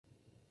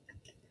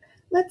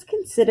let's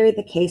consider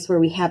the case where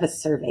we have a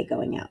survey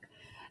going out.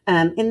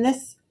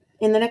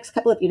 In the next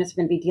couple of units,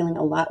 we're going to be dealing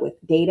a lot with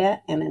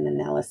data and an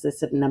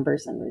analysis of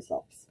numbers and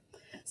results.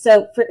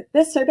 So for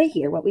this survey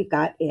here, what we've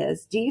got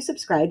is, do you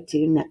subscribe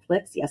to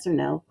Netflix? Yes or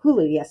no?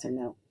 Hulu? Yes or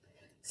no?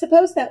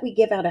 Suppose that we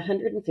give out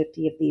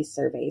 150 of these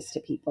surveys to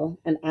people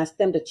and ask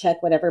them to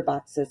check whatever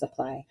boxes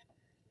apply.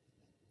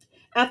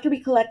 After we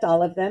collect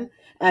all of them,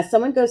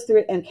 someone goes through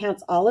it and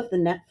counts all of the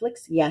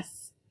Netflix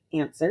yes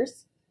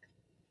answers.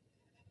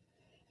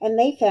 And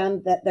they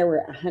found that there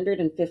were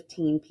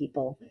 115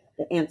 people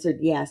that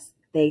answered yes,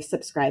 they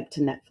subscribed to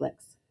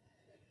Netflix.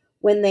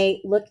 When they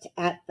looked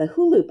at the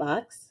Hulu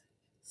box,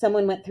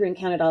 someone went through and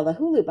counted all the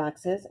Hulu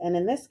boxes. And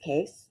in this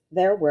case,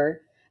 there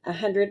were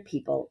 100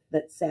 people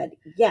that said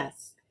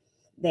yes,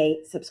 they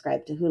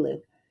subscribed to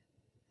Hulu.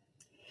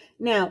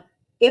 Now,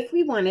 if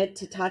we wanted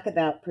to talk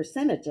about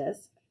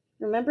percentages,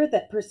 remember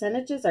that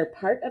percentages are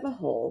part of a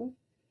whole.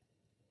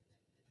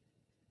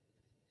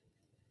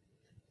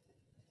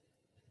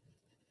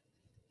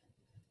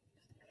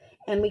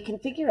 And we can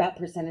figure out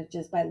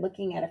percentages by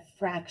looking at a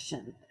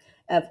fraction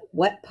of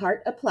what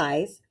part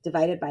applies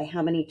divided by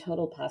how many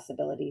total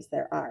possibilities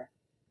there are.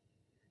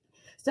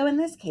 So in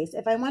this case,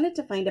 if I wanted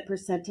to find a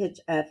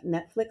percentage of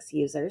Netflix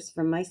users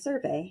from my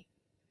survey,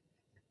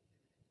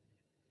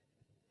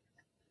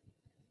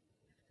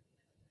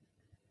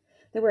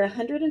 there were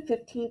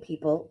 115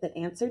 people that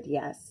answered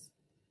yes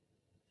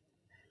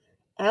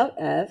out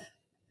of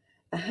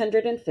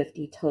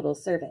 150 total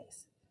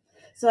surveys.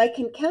 So I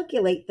can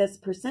calculate this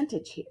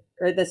percentage here,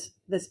 or this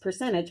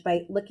percentage,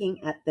 by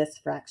looking at this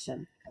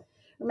fraction.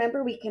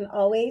 Remember, we can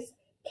always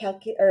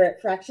calculate, or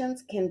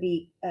fractions can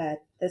be,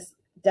 this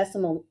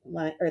decimal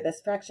line, or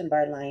this fraction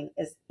bar line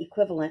is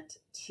equivalent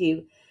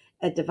to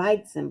a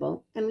divide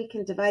symbol, and we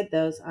can divide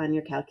those on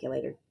your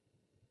calculator.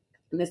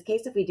 In this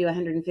case, if we do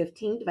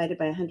 115 divided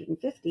by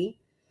 150,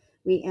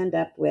 we end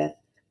up with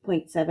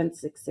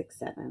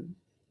 0.7667,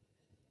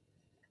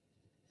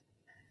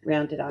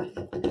 rounded off.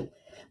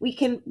 We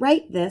can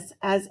write this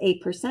as a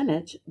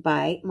percentage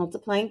by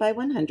multiplying by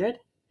 100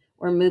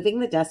 or moving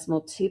the decimal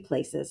 2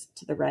 places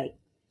to the right.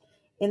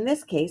 In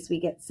this case, we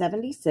get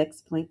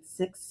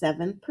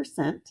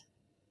 76.67%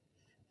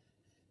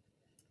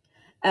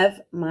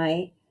 of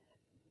my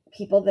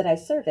people that I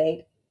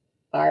surveyed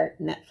are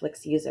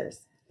Netflix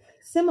users.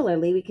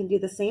 Similarly, we can do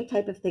the same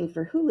type of thing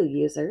for Hulu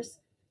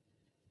users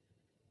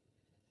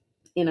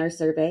in our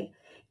survey.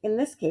 In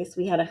this case,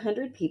 we had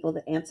 100 people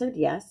that answered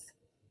yes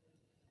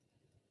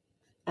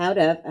out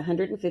of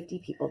 150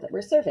 people that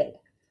were surveyed.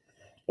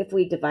 If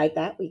we divide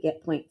that, we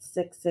get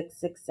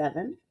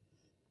 0.6667.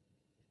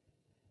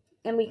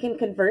 And we can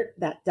convert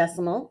that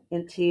decimal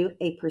into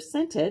a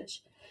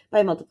percentage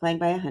by multiplying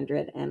by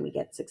 100, and we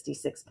get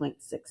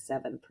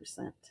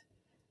 66.67%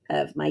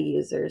 of my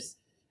users,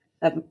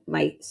 of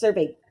my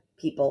surveyed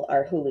people,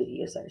 are Hulu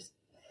users.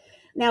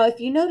 Now, if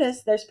you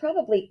notice, there's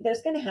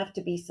going to have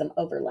to be some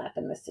overlap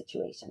in this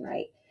situation,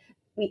 right?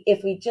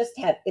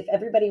 If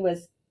everybody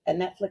was a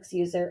Netflix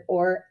user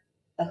or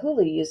a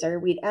Hulu user,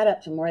 we'd add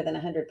up to more than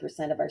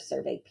 100% of our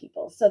surveyed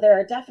people. So there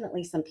are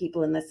definitely some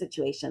people in this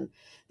situation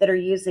that are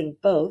using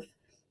both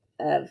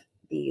of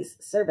these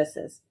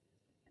services.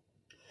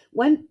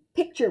 One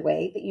picture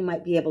way that you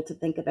might be able to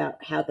think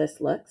about how this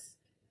looks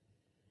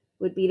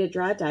would be to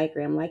draw a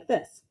diagram like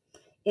this.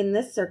 In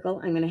this circle,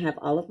 I'm going to have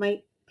all of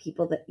my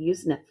people that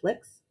use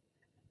Netflix.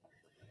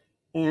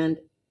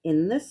 And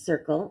in this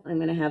circle, I'm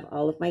going to have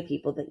all of my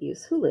people that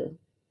use Hulu.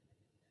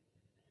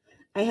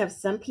 I have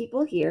some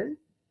people here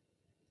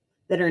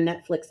that are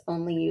Netflix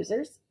only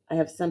users. I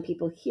have some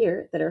people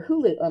here that are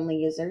Hulu only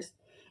users.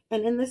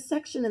 And in this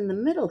section in the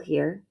middle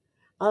here,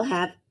 I'll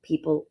have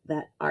people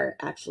that are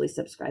actually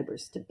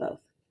subscribers to both.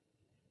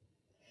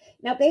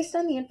 Now, based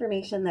on the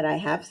information that I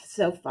have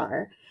so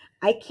far,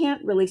 I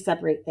can't really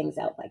separate things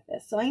out like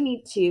this. So I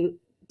need to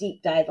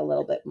deep dive a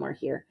little bit more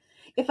here.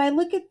 If I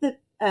look at the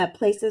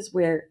places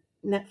where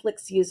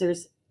Netflix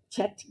users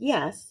checked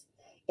yes,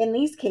 in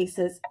these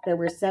cases, there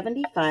were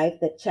 75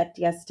 that checked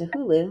yes to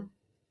Hulu.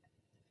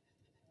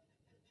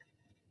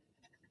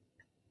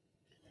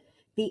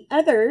 The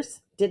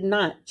others did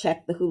not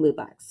check the Hulu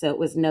box, so it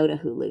was no to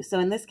Hulu. So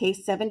in this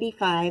case,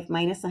 75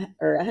 minus,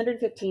 or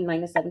 115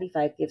 minus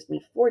 75 gives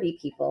me 40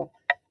 people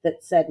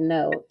that said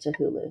no to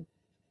Hulu.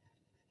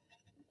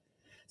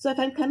 So if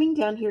I'm coming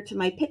down here to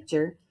my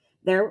picture,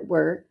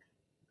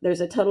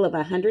 there's a total of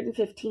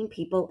 115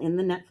 people in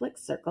the Netflix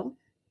circle.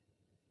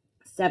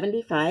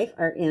 75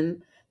 are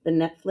in the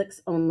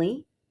Netflix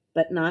only,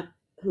 but not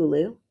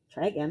Hulu.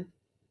 Try again.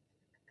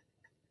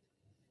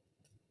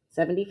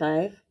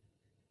 75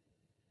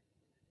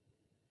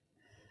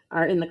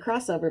 are in the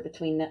crossover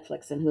between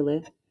Netflix and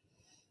Hulu.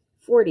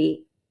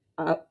 40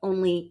 are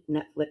only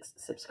Netflix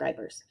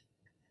subscribers.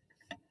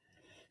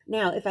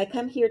 Now, if I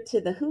come here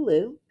to the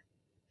Hulu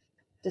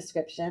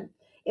description,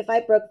 if I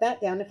broke that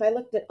down, if I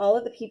looked at all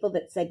of the people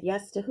that said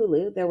yes to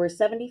Hulu, there were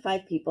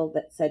 75 people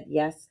that said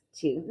yes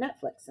to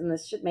Netflix. And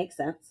this should make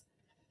sense,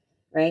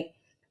 right?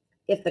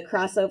 If the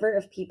crossover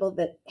of people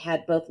that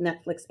had both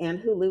Netflix and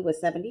Hulu was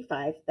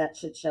 75, that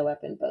should show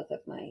up in both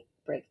of my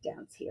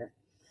breakdowns here.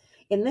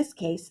 In this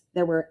case,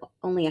 there were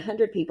only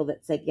 100 people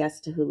that said yes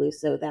to Hulu,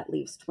 so that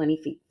leaves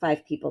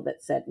 25 people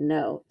that said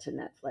no to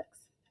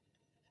Netflix.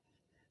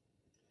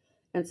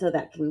 And so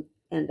that can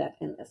end up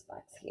in this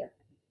box here.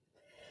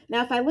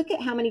 Now, if I look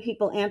at how many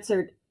people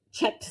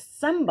checked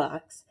some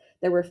box,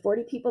 there were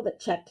 40 people that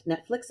checked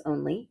Netflix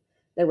only.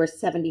 There were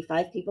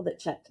 75 people that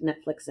checked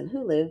Netflix and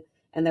Hulu,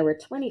 and there were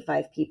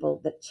 25 people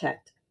that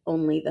checked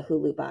only the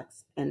Hulu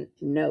box and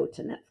no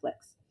to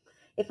Netflix.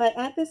 If I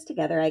add this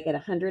together, I get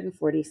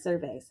 140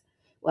 surveys.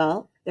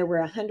 Well, there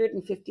were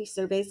 150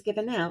 surveys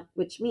given out,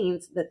 which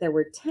means that there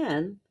were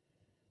 10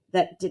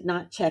 that did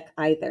not check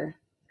either.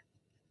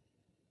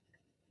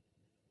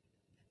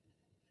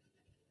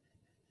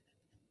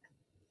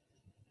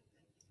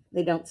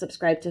 They don't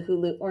subscribe to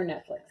Hulu or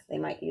Netflix. They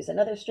might use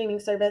another streaming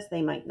service.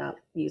 They might not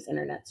use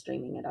internet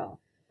streaming at all.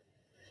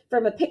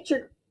 From a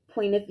picture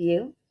point of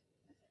view,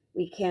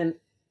 we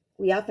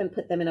often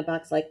put them in a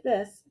box like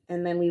this,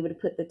 and then we would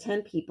put the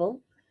 10 people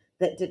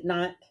that did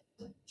not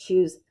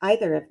choose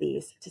either of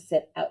these to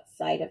sit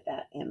outside of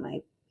that in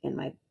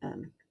my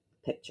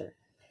picture.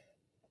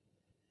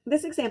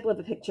 This example of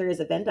a picture is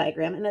a Venn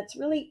diagram, and it's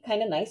really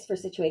kind of nice for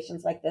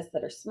situations like this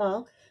that are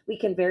small. We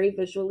can very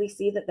visually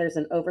see that there's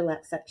an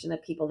overlap section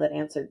of people that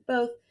answered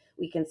both.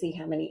 We can see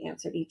how many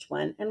answered each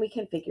one, and we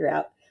can figure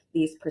out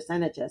these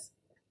percentages.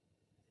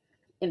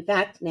 In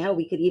fact, now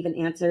we could even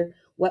answer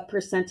what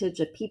percentage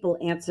of people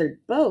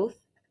answered both.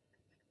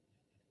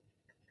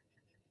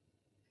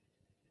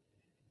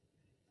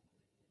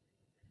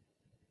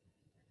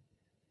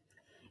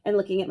 And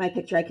looking at my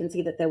picture, I can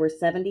see that there were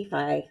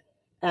 75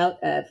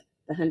 out of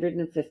the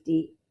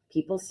 150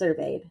 people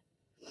surveyed,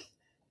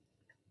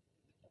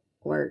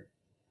 or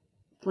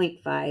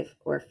 0.5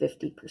 or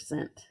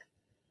 50%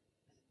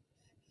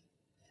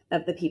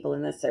 of the people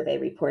in this survey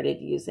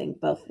reported using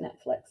both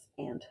Netflix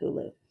and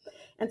Hulu.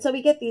 And so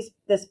we get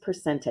this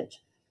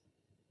percentage.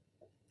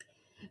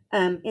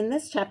 In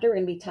this chapter, we're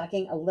going to be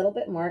talking a little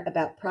bit more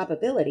about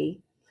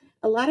probability.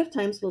 A lot of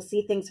times we'll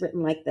see things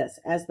written like this: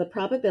 as the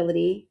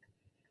probability.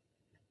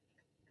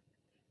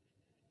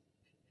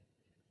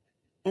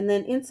 And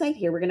then inside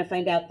here, we're going to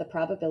find out the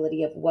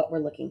probability of what we're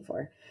looking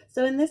for.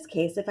 So in this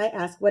case, if I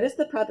ask, what is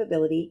the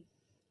probability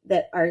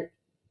that our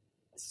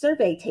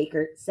survey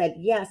taker said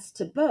yes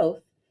to both?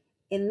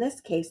 In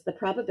this case, the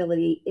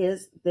probability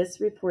is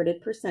this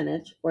reported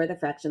percentage, or the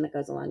fraction that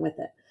goes along with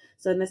it.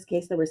 So in this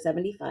case, there were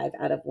 75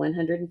 out of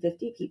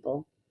 150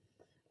 people,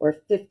 or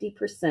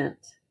 50%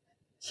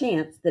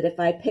 chance that if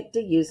I picked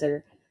a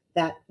user,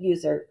 that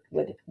user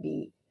would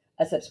be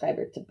a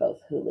subscriber to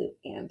both Hulu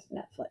and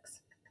Netflix.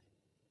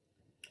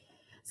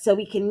 So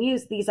we can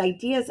use these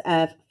ideas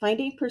of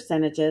finding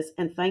percentages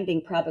and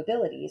finding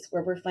probabilities,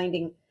 where we're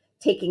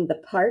taking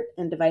the part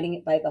and dividing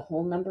it by the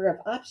whole number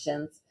of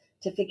options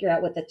to figure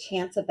out what the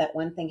chance of that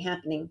one thing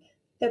happening.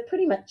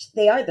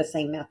 They are the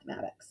same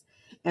mathematics.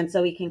 And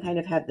so we can kind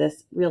of have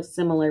this real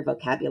similar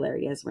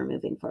vocabulary as we're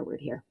moving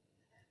forward here.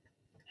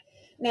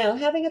 Now,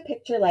 having a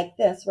picture like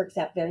this works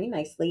out very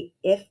nicely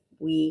if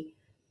we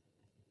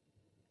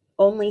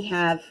only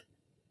have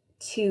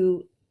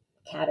two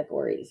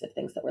categories of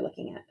things that we're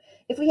looking at.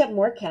 If we have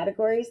more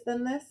categories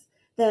than this,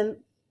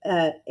 then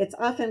it's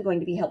often going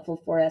to be helpful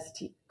for us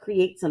to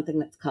create something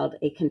that's called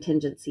a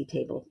contingency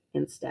table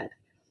instead.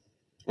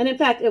 And in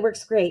fact, it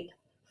works great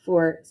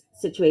for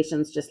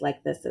situations just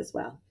like this as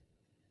well.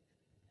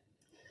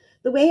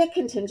 The way a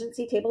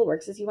contingency table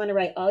works is you want to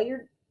write all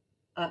your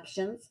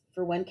options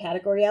for one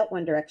category out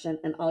one direction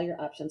and all your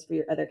options for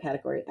your other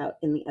category out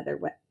in the other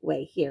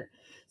way here.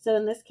 So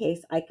in this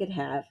case, I could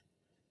have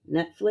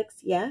Netflix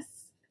yes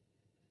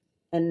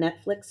and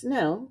Netflix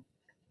no.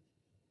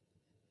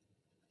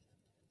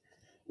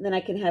 And then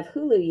I can have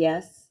Hulu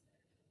yes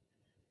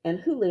and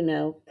Hulu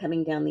no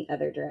coming down the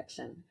other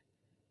direction.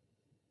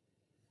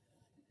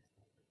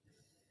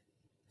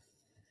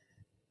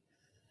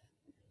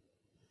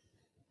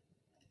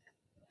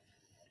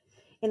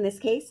 In this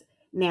case,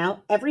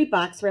 now every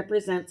box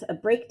represents a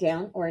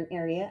breakdown or an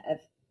area of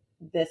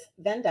this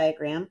Venn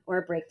diagram, or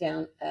a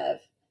breakdown of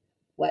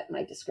what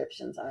my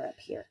descriptions are up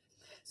here.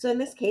 So in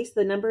this case,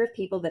 the number of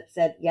people that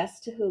said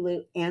yes to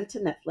Hulu and to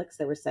Netflix,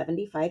 there were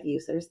 75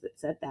 users that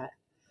said that.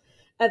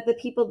 Of the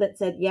people that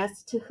said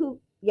yes to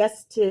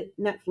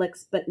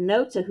Netflix but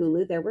no to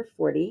Hulu, there were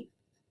 40.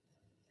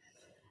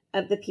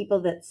 Of the people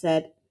that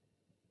said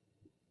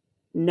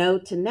no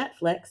to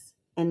Netflix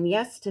and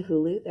yes to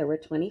Hulu, there were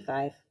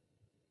 25.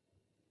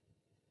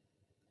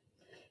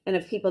 And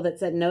of people that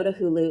said no to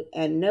Hulu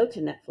and no to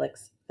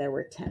Netflix, there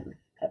were 10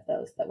 of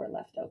those that were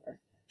left over,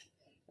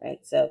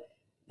 right? So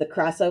the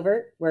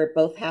crossover where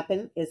both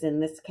happen is in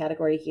this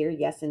category here.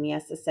 Yes and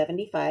yes is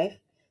 75.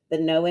 The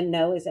no and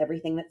no is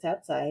everything that's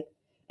outside.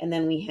 And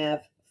then we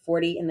have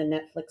 40 in the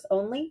Netflix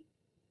only.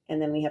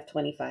 And then we have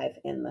 25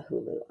 in the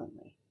Hulu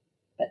only,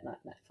 but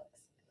not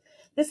Netflix.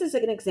 This is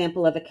an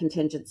example of a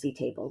contingency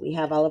table. We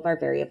have all of our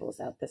variables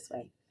out this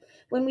way.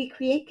 When we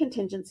create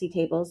contingency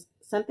tables,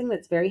 something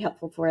that's very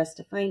helpful for us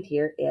to find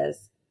here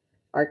is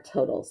our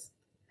totals.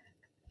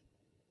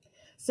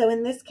 So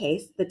in this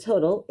case, the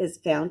total is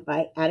found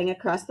by adding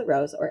across the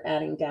rows or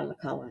adding down the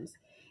columns.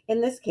 In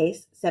this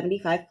case,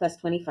 75 plus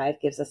 25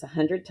 gives us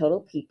 100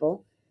 total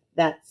people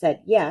that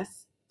said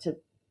yes to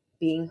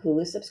being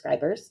Hulu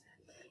subscribers.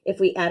 If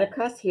we add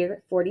across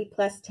here, 40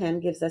 plus 10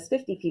 gives us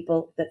 50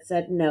 people that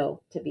said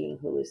no to being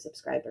Hulu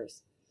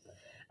subscribers.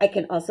 I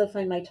can also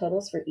find my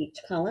totals for each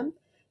column.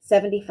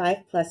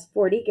 75 plus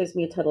 40 gives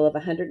me a total of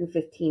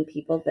 115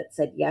 people that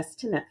said yes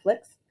to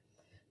Netflix.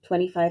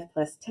 25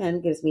 plus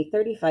 10 gives me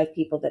 35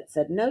 people that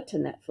said no to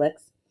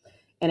Netflix.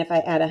 And if I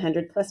add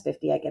 100 plus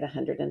 50, I get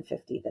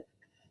 150,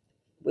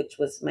 which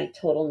was my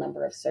total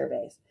number of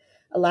surveys.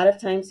 A lot of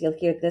times you'll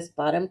hear this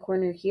bottom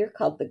corner here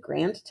called the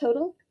grand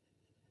total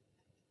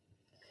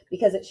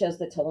because it shows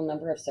the total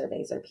number of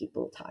surveys or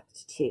people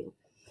talked to.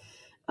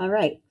 All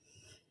right.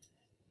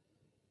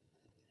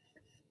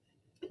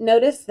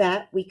 Notice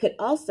that we could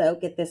also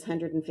get this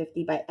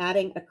 150 by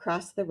adding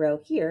across the row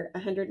here.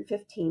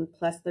 115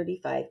 plus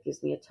 35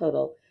 gives me a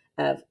total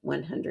of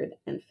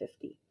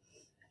 150.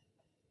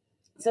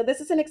 So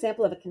this is an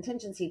example of a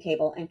contingency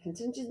table, and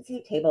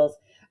contingency tables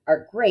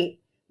are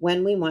great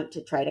when we want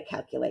to try to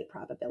calculate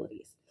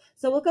probabilities.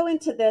 So we'll go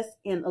into this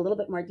in a little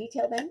bit more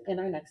detail then in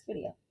our next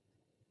video.